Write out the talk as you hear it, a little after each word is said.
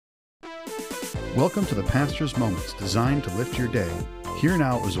Welcome to the Pastor's Moments, designed to lift your day. Here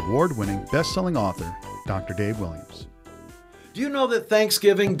now is award-winning, best-selling author, Dr. Dave Williams. Do you know that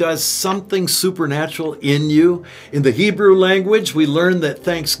Thanksgiving does something supernatural in you? In the Hebrew language, we learn that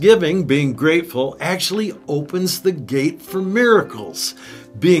Thanksgiving, being grateful, actually opens the gate for miracles.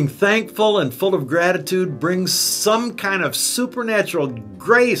 Being thankful and full of gratitude brings some kind of supernatural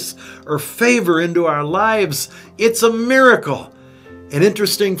grace or favor into our lives. It's a miracle. An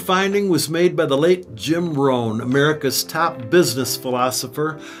interesting finding was made by the late Jim Rohn, America's top business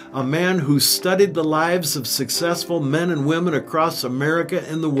philosopher, a man who studied the lives of successful men and women across America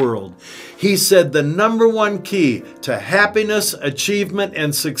and the world. He said the number one key to happiness, achievement,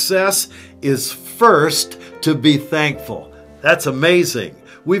 and success is first to be thankful. That's amazing.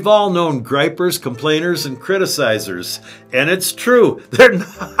 We've all known gripers, complainers, and criticizers. And it's true, they're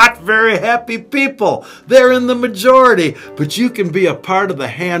not very happy people. They're in the majority. But you can be a part of the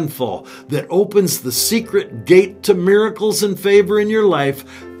handful that opens the secret gate to miracles and favor in your life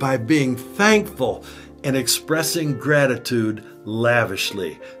by being thankful and expressing gratitude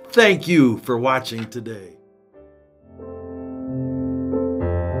lavishly. Thank you for watching today.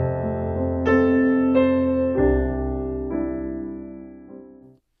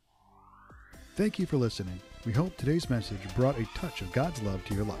 Thank you for listening. We hope today's message brought a touch of God's love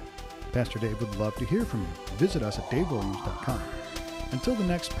to your life. Pastor Dave would love to hear from you. Visit us at davewilliams.com. Until the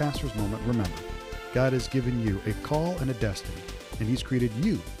next Pastor's Moment, remember, God has given you a call and a destiny, and He's created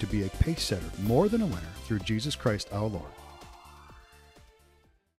you to be a pace setter more than a winner through Jesus Christ our Lord.